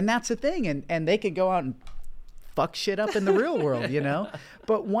 Yeah, and that's the thing. And they could go out and fuck shit up in the real world,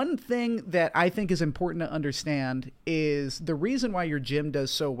 But one thing that I think is important to understand is the reason why your gym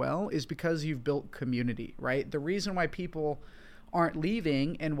does so well is because you've built community, right? The reason why people aren't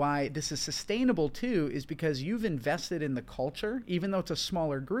leaving and why this is sustainable too is because you've invested in the culture. Even though it's a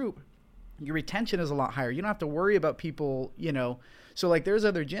smaller group, your retention is a lot higher. You don't have to worry about people, So there's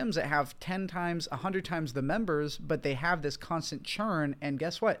other gyms that have 10 times, 100 times the members, but they have this constant churn. And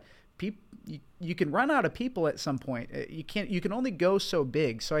guess what? You can run out of people at some point. You can only go so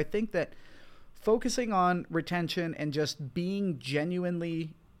big. So I think that focusing on retention and just being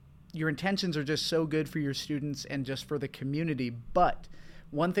genuinely, your intentions are just so good for your students and just for the community. But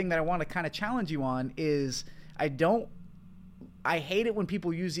one thing that I want to kind of challenge you on is I hate it when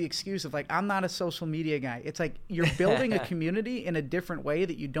people use the excuse of I'm not a social media guy. It's like you're building a community in a different way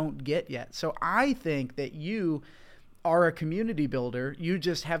that you don't get yet. So I think that you are a community builder. You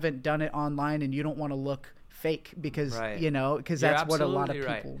just haven't done it online and you don't want to look fake because, because that's what a lot of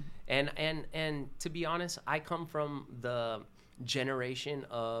people. Right. And to be honest, I come from the generation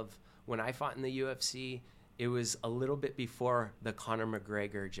of when I fought in the UFC, it was a little bit before the Conor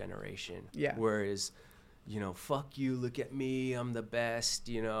McGregor generation. Yeah. Whereas, fuck you, look at me, I'm the best,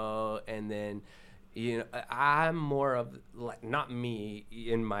 and then, I'm more of not me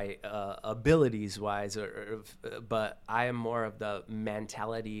in my abilities wise, but I am more of the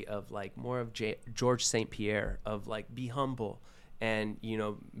mentality of more of George St. Pierre of be humble and,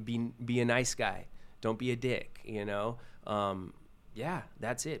 be a nice guy. Don't be a dick, Yeah,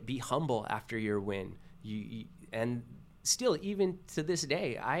 that's it. Be humble after your win. You and still, even to this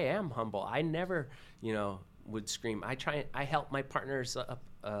day, I am humble. I never, would scream. I help my partners up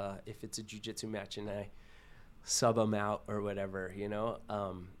if it's a jiu-jitsu match and I sub them out or whatever,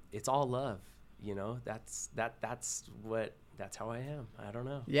 it's all love, that's how I am. I don't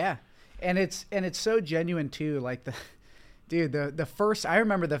know. Yeah. And it's so genuine too. Like the first, I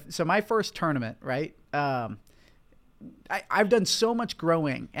remember so my first tournament, right? I've done so much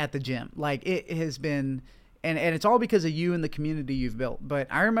growing at the gym. Like it has been, and it's all because of you and the community you've built. But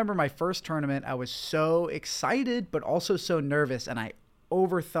I remember my first tournament, I was so excited, but also so nervous, and I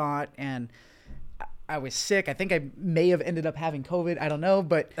overthought, and I was sick. I think I may have ended up having COVID. I don't know,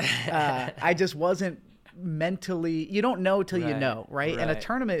 but I just wasn't mentally, you don't know till you know, right? And a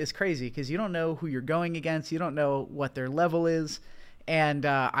tournament is crazy because you don't know who you're going against. You don't know what their level is. And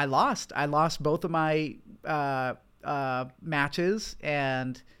I lost both of my matches,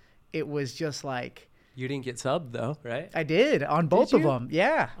 and it was just like, you didn't get subbed though, right? I did on both of them.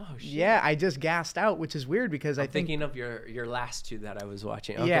 Yeah. Oh shit. Yeah, I just gassed out, which is weird because I'm thinking of your last two that I was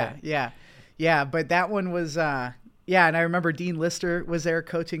watching. Okay. Yeah, but that one was and I remember Dean Lister was there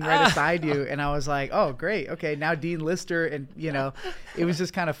coaching right beside you, and I was like, oh great, okay, now Dean Lister, and it was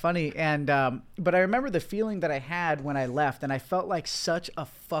just kind of funny. And but I remember the feeling that I had when I left, and I felt like such a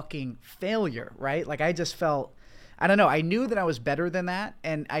fucking failure, right? Like I just felt, I don't know. I knew that I was better than that,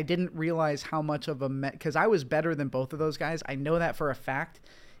 and I didn't realize how much of because I was better than both of those guys. I know that for a fact.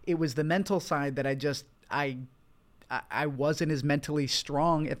 It was the mental side that I wasn't as mentally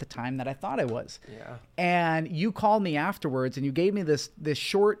strong at the time that I thought I was. Yeah. And you called me afterwards, and you gave me this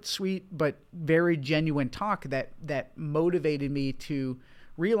short, sweet, but very genuine talk that motivated me to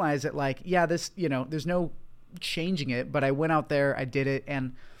realize that, like, yeah, this, there's no changing it. But I went out there, I did it,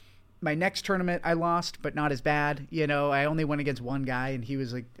 and my next tournament I lost, but not as bad. I only went against one guy, and he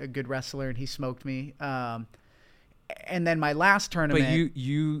was a good wrestler, and he smoked me. And then my last tournament, but you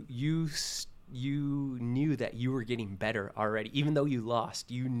knew that you were getting better already, even though you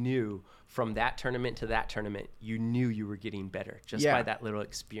lost. You knew from that tournament to that tournament, you knew you were getting better just by that little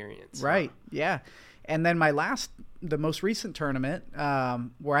experience. Right. Yeah. And then the most recent tournament,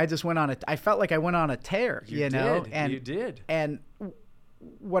 where I just I felt like I went on a tear. You did. And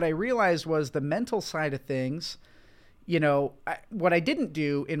what I realized was the mental side of things. What I didn't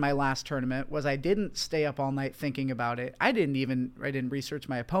do in my last tournament was I didn't stay up all night thinking about it. I didn't research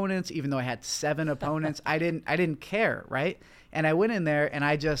my opponents, even though I had 7 opponents. I didn't care. Right. And I went in there, and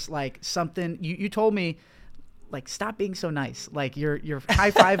I just, like, something, you told me, like, stop being so nice. Like you're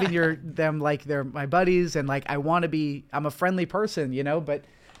high-fiving them like they're my buddies. And, like, I'm a friendly person,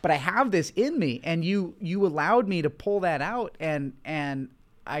 but I have this in me, and you allowed me to pull that out, and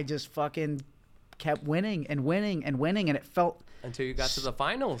I just fucking kept winning and winning and winning, and it felt until you got to the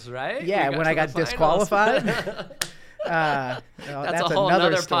finals, right? Yeah, when I got disqualified. That's a whole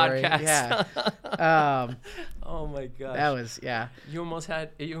nother podcast. Yeah. Oh my gosh. That was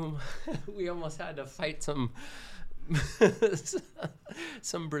we almost had to fight some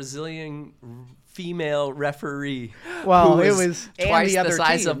Brazilian female referee. Well, it was twice the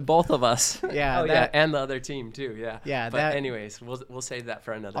size team. Of both of us. Yeah. And the other team too. Yeah. Yeah. But anyways, we'll save that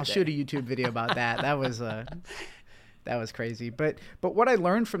for another day. I'll shoot a YouTube video about that. That was crazy. But what I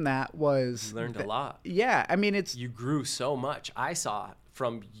learned from that was you learned a lot. Yeah. I mean, you grew so much. I saw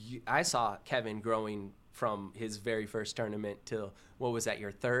Kevin growing from his very first tournament till, what was that,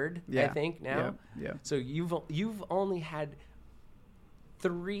 your third? I think now. Yeah. So you've only had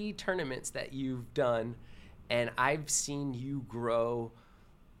 3 tournaments that you've done, and I've seen you grow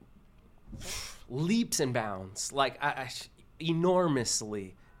leaps and bounds, like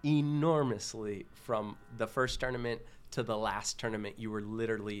enormously from the first tournament to the last tournament. You were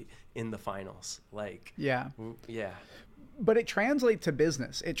literally in the finals. Like, yeah. But it translates to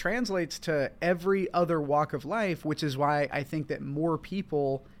business. It translates to every other walk of life, which is why I think that more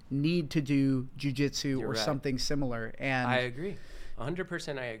people need to do jiu-jitsu or something similar. And I agree.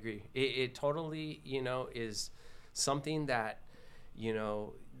 100% I agree. It totally, is something that,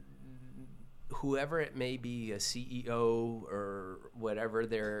 whoever it may be, a CEO or whatever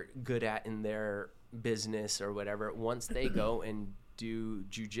they're good at in their business or whatever, once they go and do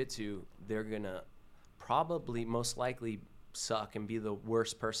jiu-jitsu, they're going to probably most likely suck and be the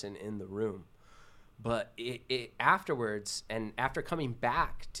worst person in the room. But it afterwards, and after coming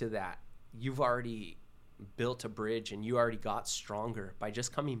back to that, you've already built a bridge, and you already got stronger by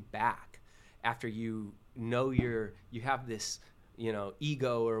just coming back after you have this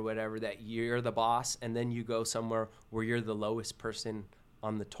ego or whatever, that you're the boss, and then you go somewhere where you're the lowest person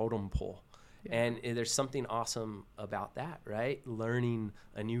on the totem pole. And there's something awesome about that, right? Learning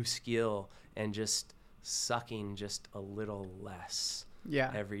a new skill and just sucking just a little less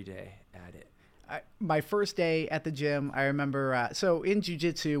every day at it. My first day at the gym, I remember, so in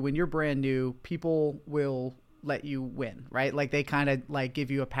jiu-jitsu, when you're brand new, people will let you win, right? Like they kind of like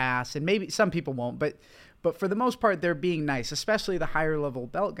give you a pass, and maybe some people won't, but for the most part, they're being nice, especially the higher level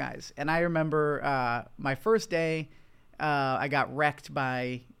belt guys. And I remember my first day, I got wrecked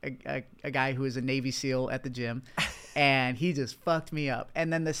by a guy who was a Navy SEAL at the gym, and he just fucked me up.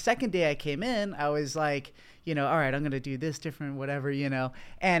 And then the second day I came in, I was like, all right, I'm going to do this different, whatever,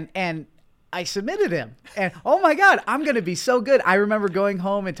 and I submitted him, and oh my God, I'm going to be so good. I remember going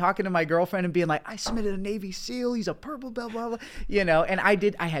home and talking to my girlfriend and being like, I submitted a Navy SEAL. He's a purple belt, blah, blah, and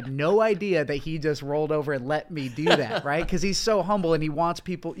I had no idea that he just rolled over and let me do that. Right. Cause he's so humble and he wants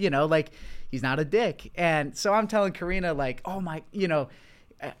people, like he's not a dick. And so I'm telling Karina like, oh my,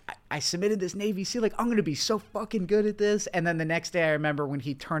 I submitted this Navy SEAL, like I'm going to be so fucking good at this. And then the next day I remember when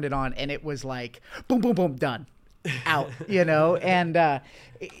he turned it on and it was like, boom, boom, boom, done. Out, and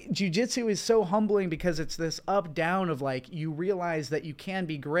jiu-jitsu is so humbling because it's this up down of like you realize that you can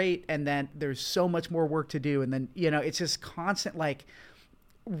be great and then there's so much more work to do, and then it's just constant like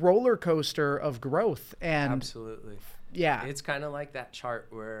roller coaster of growth. And absolutely, yeah, it's kind of like that chart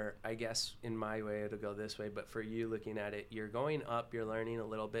where I guess in my way it'll go this way, but for you looking at it, you're going up, you're learning a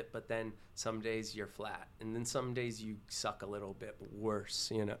little bit, but then some days you're flat, and then some days you suck a little bit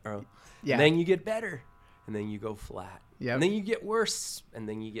worse, and then you get better. And then you go flat. Yep. And then you get worse, and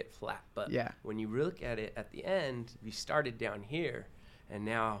then you get flat. But when you look at it at the end, you started down here, and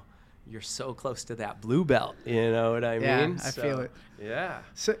now you're so close to that blue belt. You know what I mean? Yeah, I feel it. Yeah.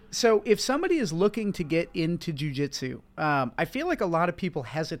 So if somebody is looking to get into jiu-jitsu, I feel like a lot of people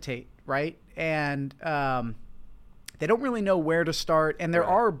hesitate, right? And they don't really know where to start, and there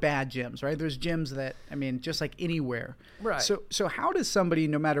are bad gyms, right? There's gyms that, just like anywhere. Right. So how does somebody,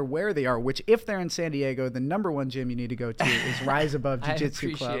 no matter where they are, which if they're in San Diego, the number one gym you need to go to is Rise Above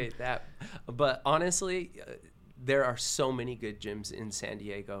Jiu-Jitsu Club. I appreciate that. But honestly, there are so many good gyms in San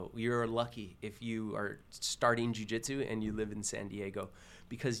Diego. You're lucky if you are starting jiu-jitsu and you live in San Diego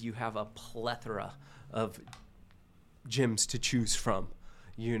because you have a plethora of gyms to choose from,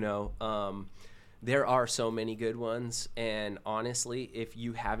 There are so many good ones, and honestly, if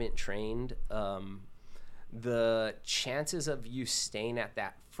you haven't trained, the chances of you staying at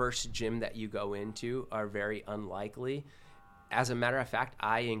that first gym that you go into are very unlikely. As a matter of fact,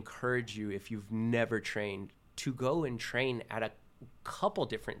 I encourage you, if you've never trained, to go and train at a couple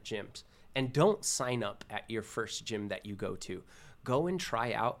different gyms, and don't sign up at your first gym that you go to. Go and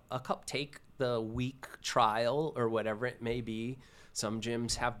try out take the week trial or whatever it may be. Some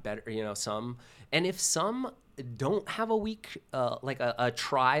gyms have better, some. And if some don't have a week, like a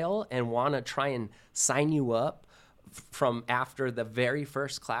trial, and want to try and sign you up from after the very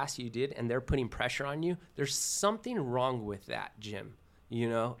first class you did, and they're putting pressure on you, there's something wrong with that gym,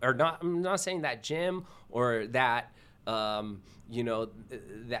 or not. I'm not saying that gym or that, that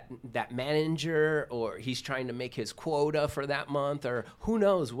manager, or he's trying to make his quota for that month, or who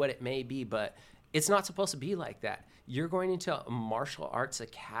knows what it may be, but it's not supposed to be like that. You're going into a martial arts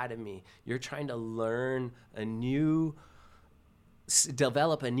academy. You're trying to learn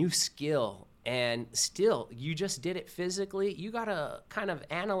develop a new skill. And still, you just did it physically. You got to kind of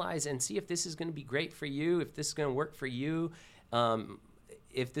analyze and see if this is going to be great for you, if this is going to work for you,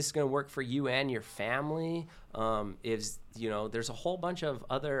 if this is going to work for you and your family. There's a whole bunch of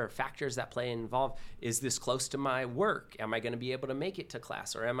other factors that play involved. Is this close to my work? Am I going to be able to make it to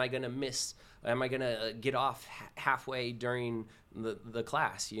class, or am I going to miss? Am I going to get off halfway during the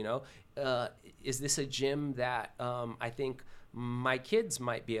class? Is this a gym that I think my kids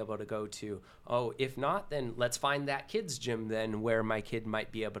might be able to go to? Oh, if not, then let's find that kid's gym then where my kid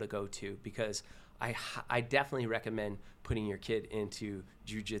might be able to go to, because I definitely recommend putting your kid into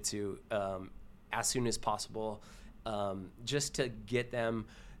jiu-jitsu as soon as possible, just to get them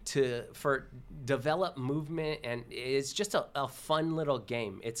for develop movement. And it's just a fun little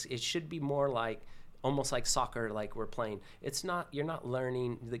game. It should be more like almost like soccer, like we're playing. You're not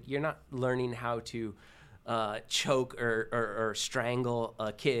learning how to choke or strangle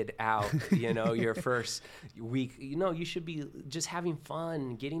a kid out, your first week. You should be just having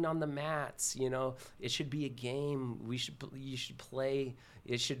fun, getting on the mats. It should be a game. You should play.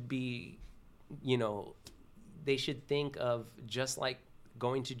 It should be, they should think of just like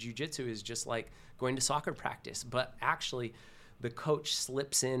going to jiu-jitsu is just like going to soccer practice, but actually the coach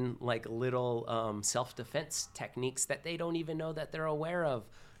slips in like little self-defense techniques that they don't even know that they're aware of,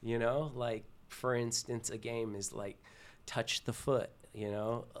 like, for instance, a game is like touch the foot,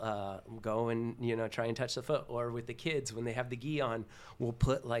 go and, try and touch the foot. Or with the kids, when they have the gi on, we'll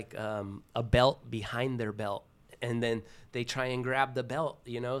put like a belt behind their belt and then they try and grab the belt,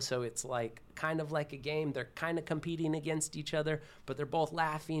 you know? So it's like kind of like a game. They're kind of competing against each other, but they're both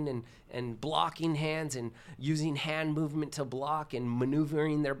laughing and blocking hands and using hand movement to block and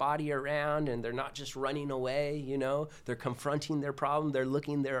maneuvering their body around, and they're not just running away, you know? They're confronting their problem. They're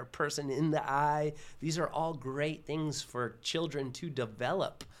looking their person in the eye. These are all great things for children to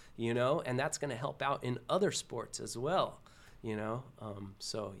develop, you know? And that's going to help out in other sports as well, you know?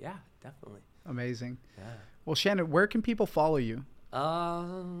 So yeah, definitely. Amazing. Yeah. Well, Shannon, where can people follow you?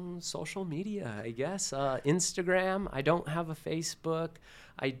 Social media, I guess. Instagram. I don't have a Facebook.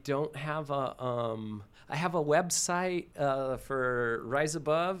 I don't have I have a website for Rise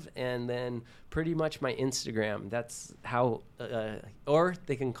Above, and then pretty much my Instagram. That's how, or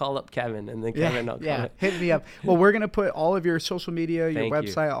they can call up Kevin, and then Kevin will call it. Hit me up. Well, we're going to put all of your social media, your Thank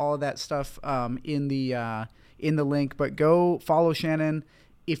website, you. all of that stuff in the link, but go follow Shannon.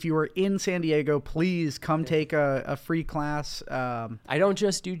 If you are in San Diego, please come take a free class. I don't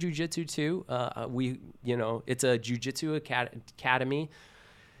just do Jiu Jitsu too. It's a Jiu Jitsu academy.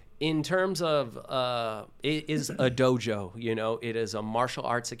 In terms of, it is a dojo, you know, it is a martial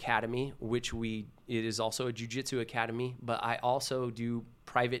arts academy, it is also a Jiu Jitsu academy, but I also do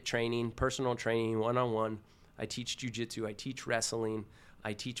private training, personal training, one-on-one. I teach Jiu Jitsu, I teach wrestling,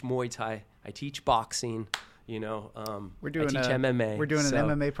 I teach Muay Thai, I teach boxing. You know, I teach MMA. We're doing an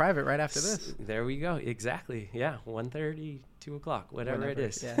MMA private right after this. There we go. Exactly. Yeah. 1:30, 2 o'clock, whatever it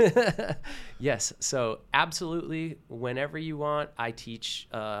is. Yeah. Yes. So absolutely. Whenever you want, I teach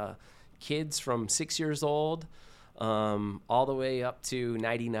kids from 6 years old all the way up to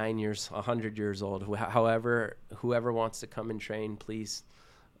 99 years, 100 years old. However, whoever wants to come and train, please,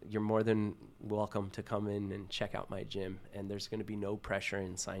 you're more than welcome to come in and check out my gym. And there's going to be no pressure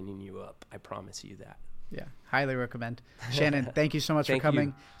in signing you up. I promise you that. Yeah, highly recommend. Shannon, thank you so much for coming.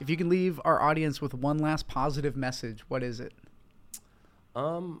 You. If you can leave our audience with one last positive message, what is it?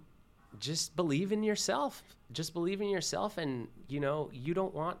 Just believe in yourself. Just believe in yourself, and you know, you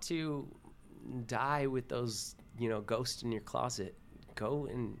don't want to die with those, you know, ghosts in your closet. Go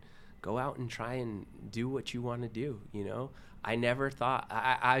out and try and do what you want to do, you know? I never thought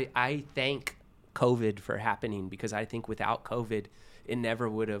I thank COVID for happening, because I think without COVID, it never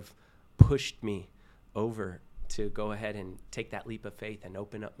would have pushed me over to go ahead and take that leap of faith and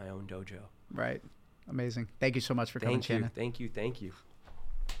open up my own dojo. Right. Amazing. Thank you so much for coming, Shannon. Thank you.